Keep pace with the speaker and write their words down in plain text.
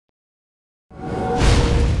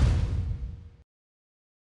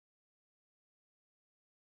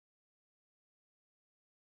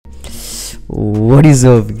What is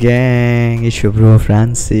up, gang? It's your bro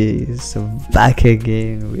Francis, back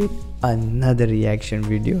again with another reaction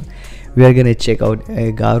video. We are gonna check out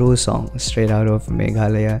a Garo song straight out of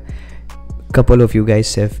Meghalaya. Couple of you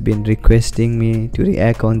guys have been requesting me to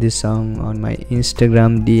react on this song on my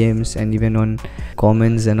Instagram DMs and even on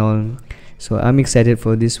comments and all. So I'm excited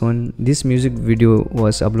for this one. This music video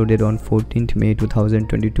was uploaded on 14th May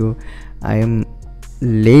 2022. I am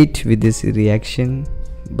late with this reaction,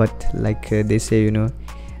 but like they say, you know,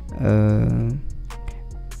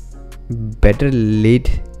 better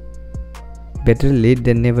late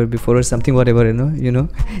than never before, or something, whatever, you know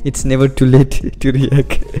it's never too late to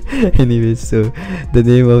react. Anyways, so the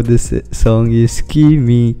name of this song is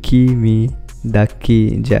Kimi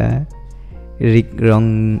Dake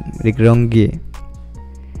Ja.rikronge,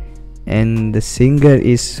 and the singer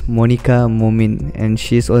is Monika Momin, and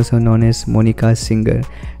she is also known as Monika Singer.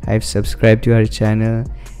 I've subscribed to her channel,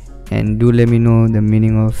 and do let me know the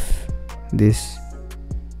meaning of this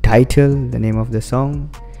title, the name of the song.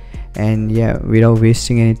 And yeah, without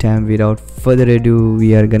wasting any time, without further ado,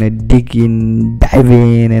 we are gonna dive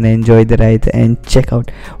in and enjoy the ride and check out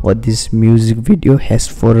what this music video has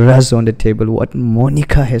for us on the table, what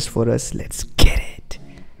Monika has for us. Let's get it.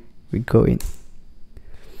 We go in.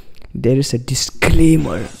 There is a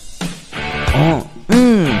disclaimer.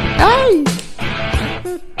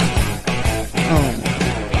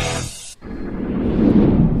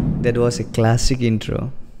 That was a classic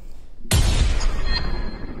intro.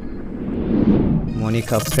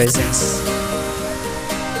 Monika presents.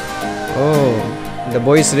 Oh, the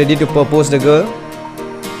boy is ready to propose the girl.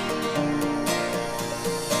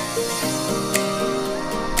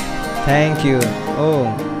 Thank you. Oh,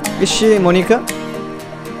 is she Monika?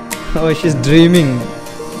 Oh, she's dreaming.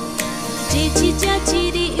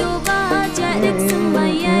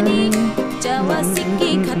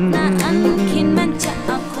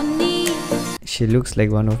 She looks like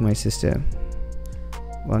one of my sister,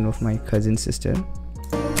 one of my cousin sister.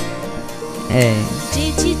 Hey.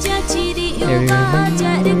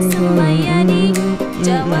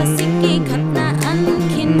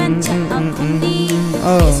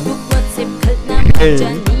 Oh. Hey.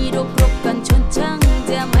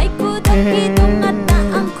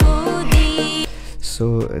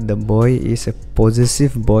 So the boy is a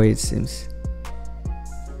possessive boy, it seems.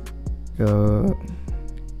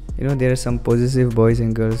 You know, there are some possessive boys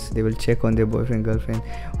and girls. They will check on their boyfriend, girlfriend.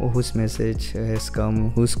 Oh, whose message has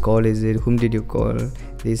come? Whose call is it? Whom did you call?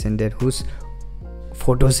 This and that. Whose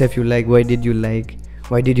photos have you liked? Why did you like?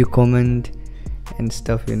 Why did you comment? And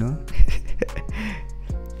stuff, you know.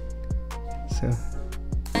 So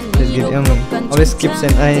let's get always keeps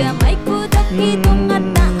an eye.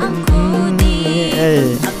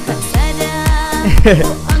 Hey.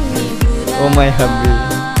 Oh my hubby.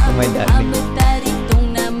 Oh my darling.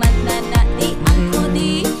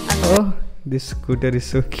 Oh, this scooter is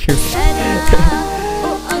so cute.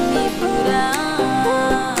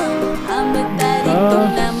 Oh,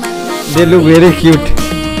 they look very cute.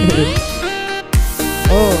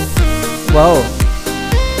 Oh, wow.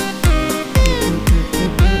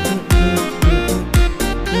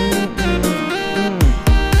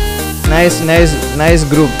 Nice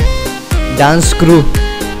group, dance crew.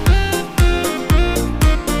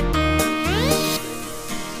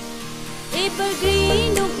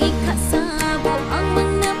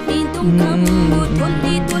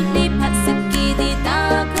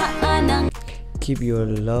 Keep your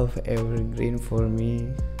love evergreen for me.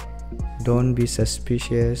 Don't be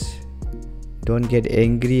suspicious. Don't get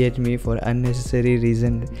angry at me for unnecessary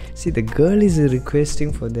reason. See, the girl is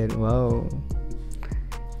requesting for that. Wow,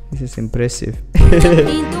 this is impressive.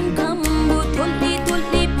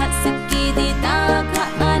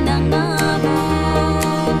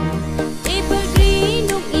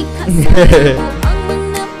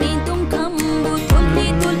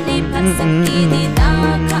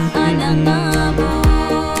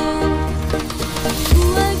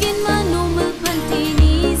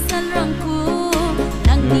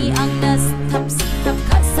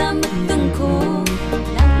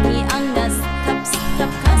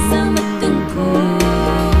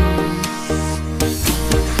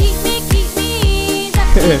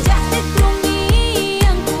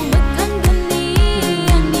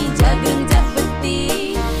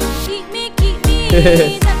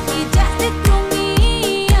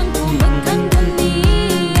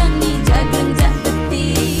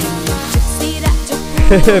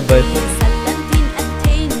 But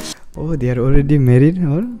oh, they are already married,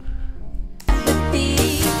 or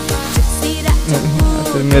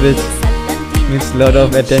after marriage needs lot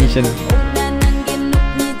of attention.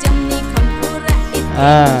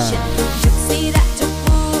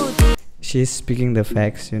 she's speaking the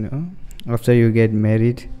facts, after you get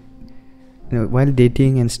married, while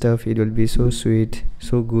dating and stuff, it will be so sweet,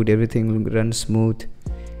 so good, everything will run smooth,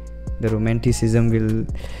 the romanticism will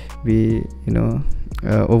be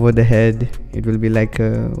over the head, it will be like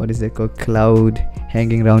a, what is that called, cloud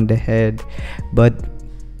hanging around the head. But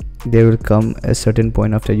there will come a certain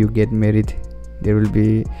point after you get married, there will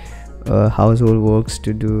be household works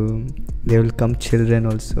to do, there will come children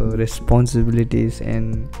also, responsibilities,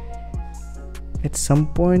 and at some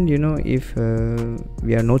point, if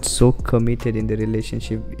we are not so committed in the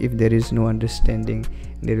relationship, if there is no understanding,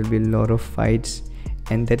 there will be a lot of fights.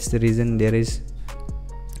 And that's the reason there is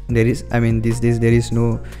I mean, these days there is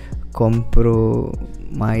no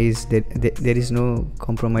compromise, there is no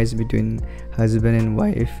compromise between husband and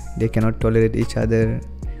wife. They cannot tolerate each other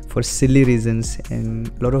for silly reasons, and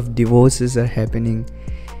a lot of divorces are happening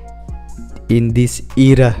in this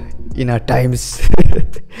era, in our times.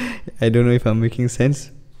 I don't know if I'm making sense.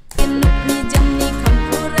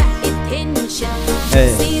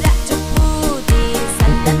 Hey.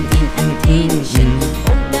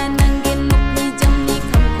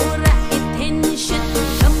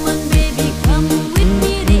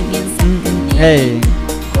 Hey.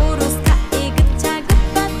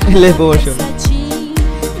 Let's go show.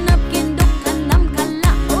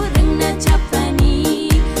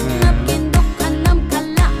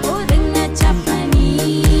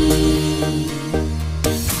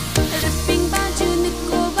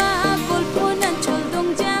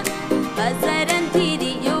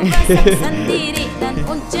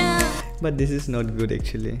 But this is not good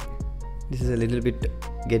actually. This is a little bit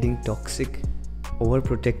getting toxic,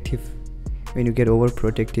 overprotective. When you get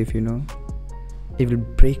overprotective, it will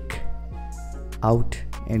break out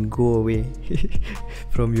and go away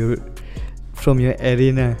from your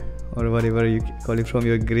arena, or whatever you call it, from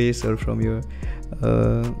your grace, or from your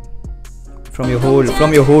hold.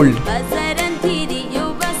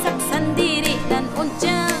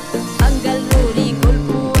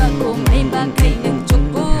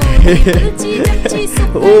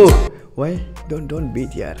 Oh, why? Don't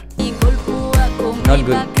beat, yaar. Not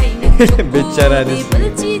good. Bichara this.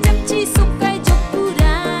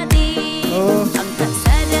 Oh.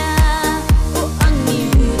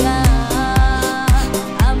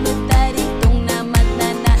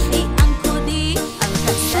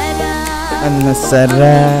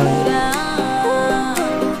 Anasara.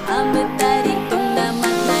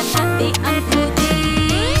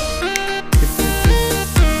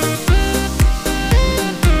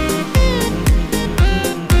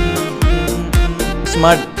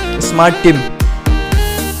 Smart team.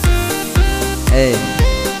 Hey.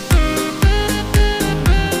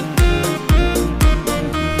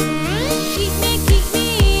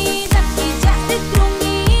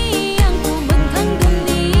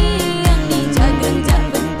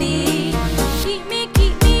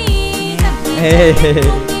 Hey.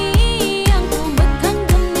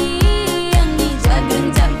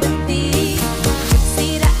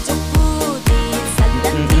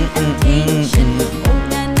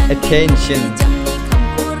 Attention.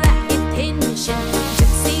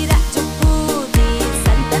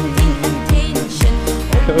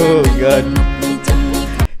 Oh God.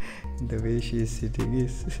 The way she is sitting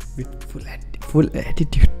is with full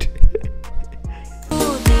attitude.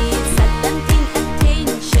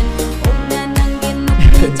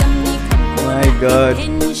 My God.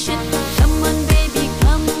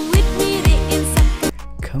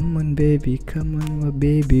 Come on baby, come on my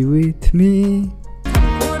baby with me.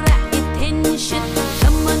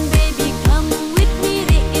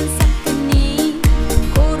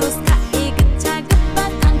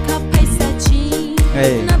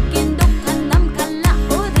 Hey.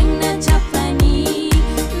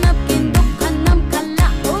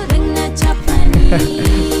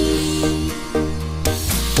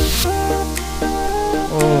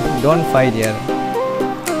 Oh, don't fight here.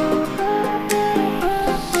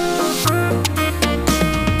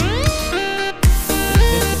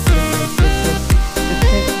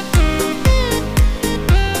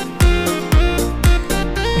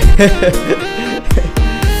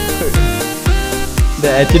 The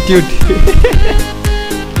attitude.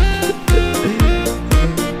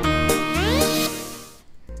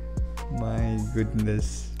 My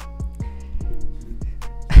goodness.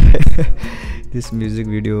 This music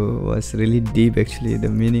video was really deep actually. The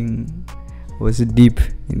meaning was deep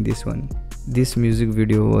in this one. This music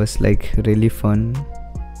video was like really fun.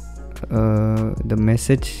 The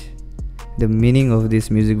message, the meaning of this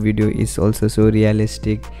music video is also so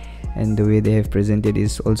realistic, and the way they have presented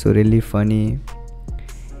is also really funny.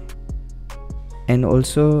 And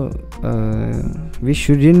also we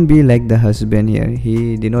shouldn't be like the husband here.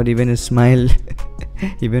 He did not even smile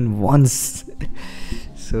even once.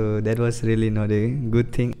 So that was really not a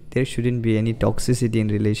good thing. There shouldn't be any toxicity in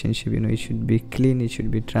relationship, it should be clean, it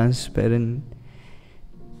should be transparent,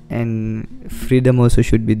 and freedom also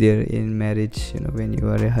should be there in marriage. When you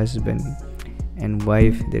are a husband and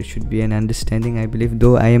wife, there should be an understanding, I believe.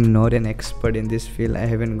 Though I am not an expert in this field, I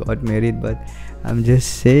haven't got married, but I'm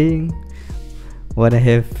just saying what I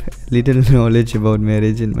have little knowledge about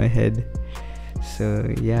marriage in my head. So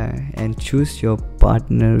yeah, and choose your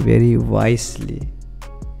partner very wisely.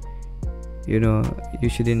 You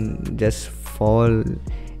shouldn't just fall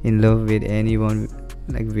in love with anyone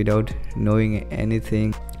without knowing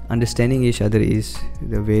anything. Understanding each other is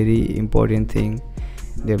the very important thing.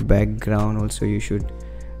 Their background also you should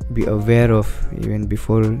be aware of. Even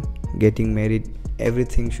before getting married,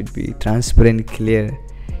 everything should be transparent, clear.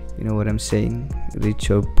 You know what I'm saying? Rich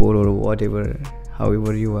or poor or whatever,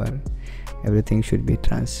 however you are, everything should be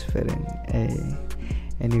transparent.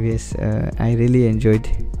 Anyways, I really enjoyed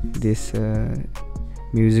this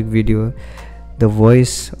music video. The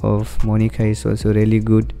voice of Monika is also really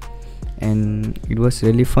good, and it was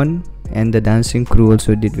really fun, and the dancing crew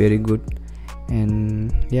also did very good.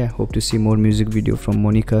 And yeah, hope to see more music video from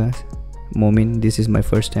Monika Momin. This is my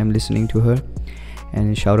first time listening to her,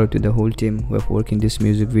 and shout out to the whole team who have worked in this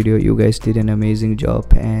music video. You guys did an amazing job.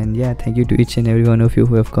 And yeah, thank you to each and every one of you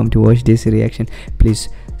who have come to watch this reaction. Please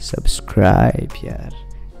subscribe, yeah.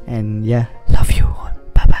 And yeah, love you.